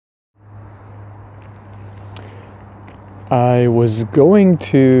I was going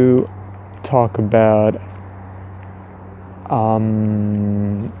to talk about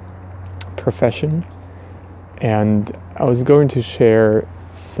profession, and I was going to share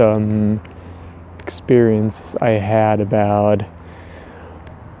some experiences I had about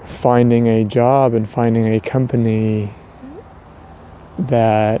finding a job and finding a company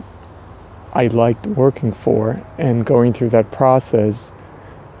that I liked working for, and going through that process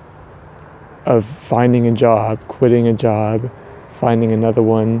of finding a job, quitting a job, finding another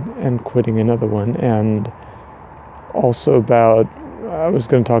one, and quitting another one. And also I was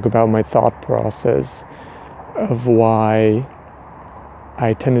going to talk about my thought process of why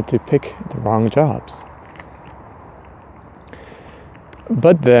I tended to pick the wrong jobs.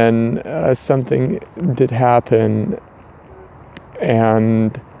 But then something did happen,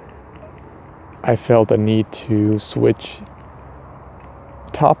 and I felt a need to switch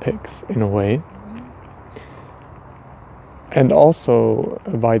topics in a way. And also,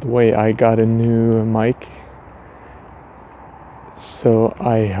 by the way, I got a new mic, so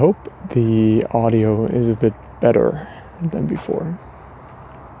I hope the audio is a bit better than before.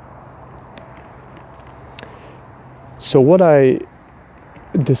 So what I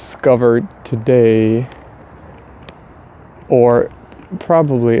discovered today, or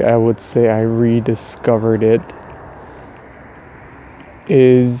probably I would say I rediscovered it,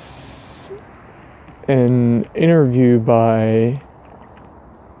 is an interview by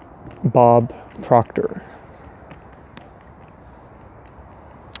Bob Proctor.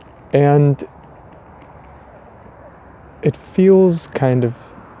 And it feels kind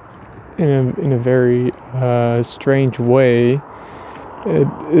of in a very strange way.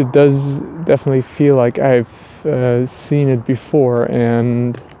 It does definitely feel like I've seen it before,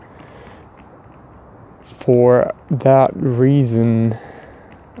 and for that reason,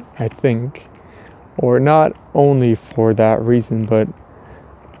 I think, or not only for that reason, but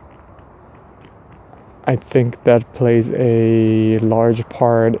I think that plays a large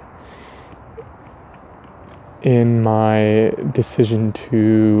part in my decision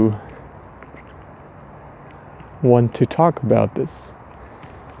to want to talk about this.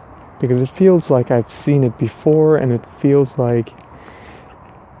 Because it feels like I've seen it before, and it feels like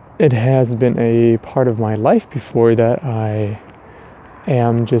it has been a part of my life before that I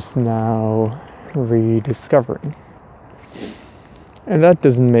am just now rediscovering. And that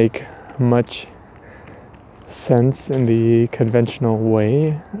doesn't make much sense in the conventional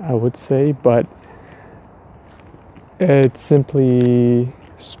way, I would say, but it simply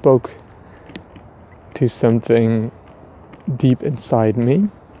spoke to something deep inside me.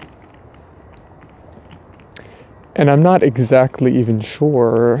 And I'm not exactly even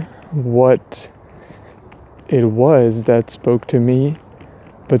sure what it was that spoke to me,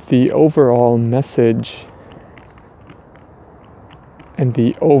 but the overall message and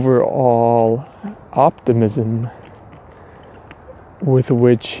the overall optimism with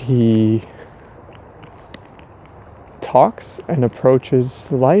which he talks and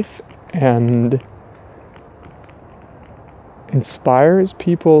approaches life and inspires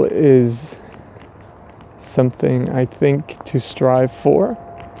people is something I think to strive for,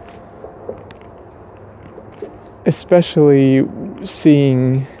 especially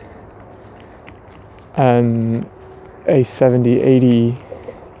seeing a 70,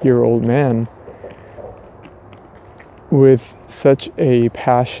 80-year-old man with such a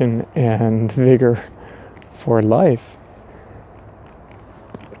passion and vigor for life.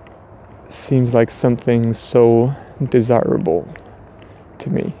 Seems like something so desirable to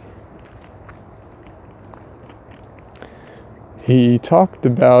me. He talked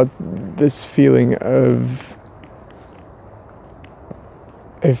about this feeling of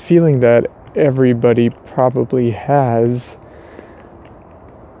a feeling that everybody probably has,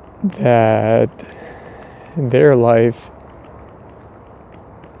 that their life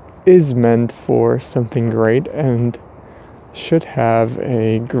is meant for something great and should have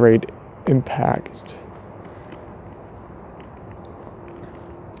a great impact.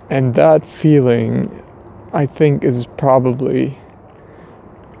 And that feeling, I think, is probably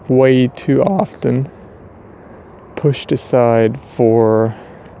way too often pushed aside for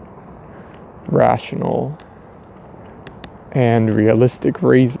rational and realistic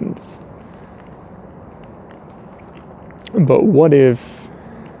reasons. But what if,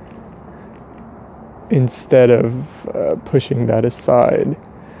 instead of pushing that aside,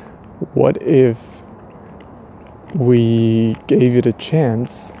 what if we gave it a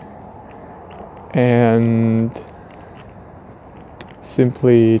chance and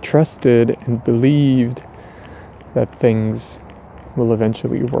simply trusted and believed that things will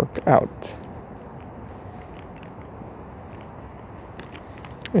eventually work out?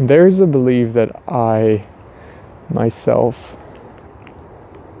 And there is a belief that I myself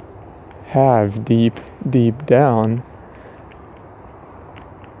have deep down,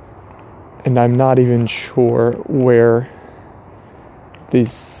 and I'm not even sure where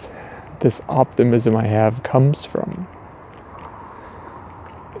this optimism I have comes from.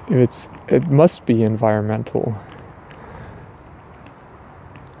 It must be environmental.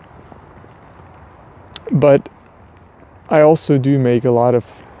 But I also do make a lot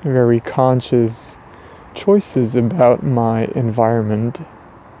of very conscious choices about my environment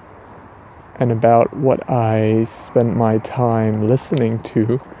and about what I spend my time listening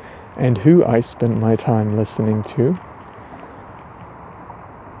to and who I spend my time listening to.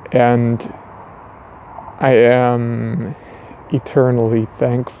 And I am eternally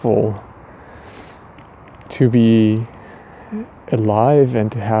thankful to be alive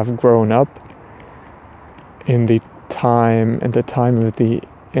and to have grown up in the time of the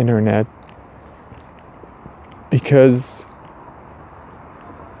internet, because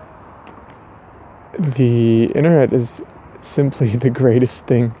the internet is simply the greatest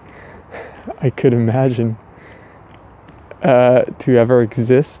thing I could imagine to ever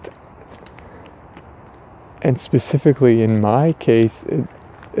exist. And specifically in my case, it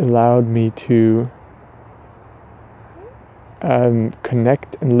allowed me to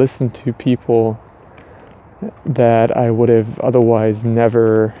connect and listen to people that I would have otherwise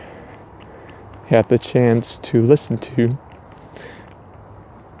never had the chance to listen to.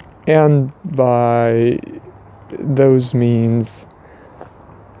 And by those means,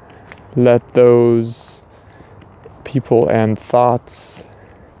 let those people and thoughts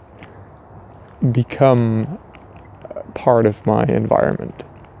become part of my environment.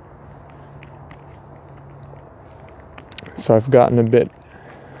 So I've gotten a bit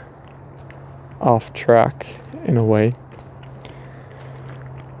off track in a way,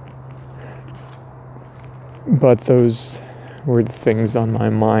 but those were the things on my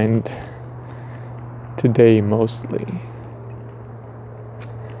mind today mostly.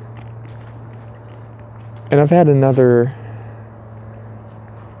 And I've had another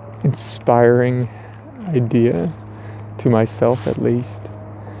inspiring idea, to myself at least,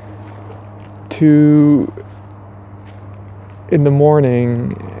 to in the morning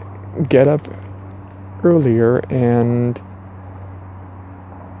get up earlier and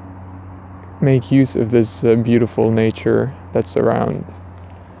make use of this beautiful nature that's around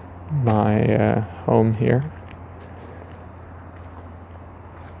my home here,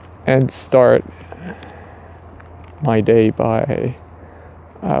 and start my day by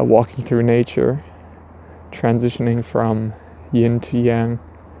walking through nature, transitioning from yin to yang,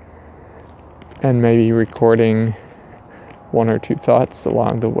 and maybe recording one or two thoughts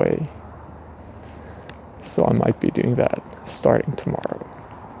along the way. So I might be doing that starting tomorrow.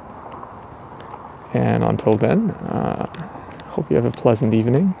 And until then, hope you have a pleasant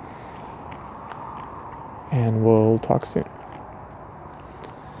evening, and we'll talk soon.